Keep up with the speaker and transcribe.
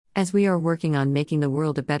As we are working on making the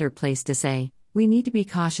world a better place to say, we need to be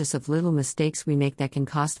cautious of little mistakes we make that can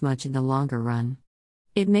cost much in the longer run.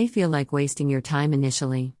 It may feel like wasting your time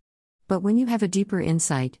initially. But when you have a deeper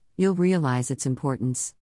insight, you'll realize its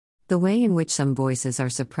importance. The way in which some voices are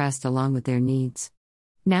suppressed along with their needs.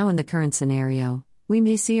 Now, in the current scenario, we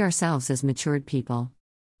may see ourselves as matured people.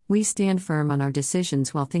 We stand firm on our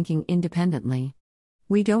decisions while thinking independently.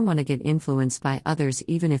 We don't want to get influenced by others,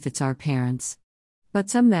 even if it's our parents. But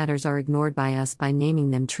some matters are ignored by us by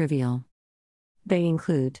naming them trivial. They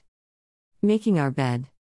include making our bed,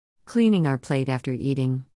 cleaning our plate after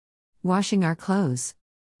eating, washing our clothes,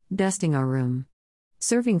 dusting our room,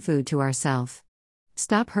 serving food to ourselves.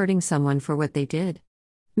 Stop hurting someone for what they did.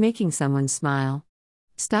 Making someone smile.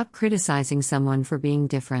 Stop criticizing someone for being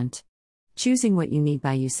different. Choosing what you need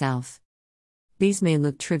by yourself. These may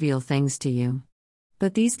look trivial things to you,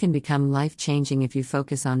 but these can become life-changing if you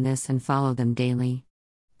focus on this and follow them daily.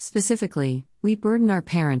 Specifically, we burden our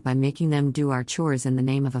parent by making them do our chores in the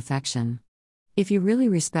name of affection. If you really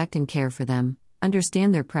respect and care for them,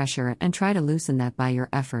 understand their pressure and try to loosen that by your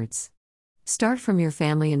efforts. Start from your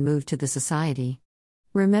family and move to the society.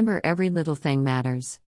 Remember, every little thing matters.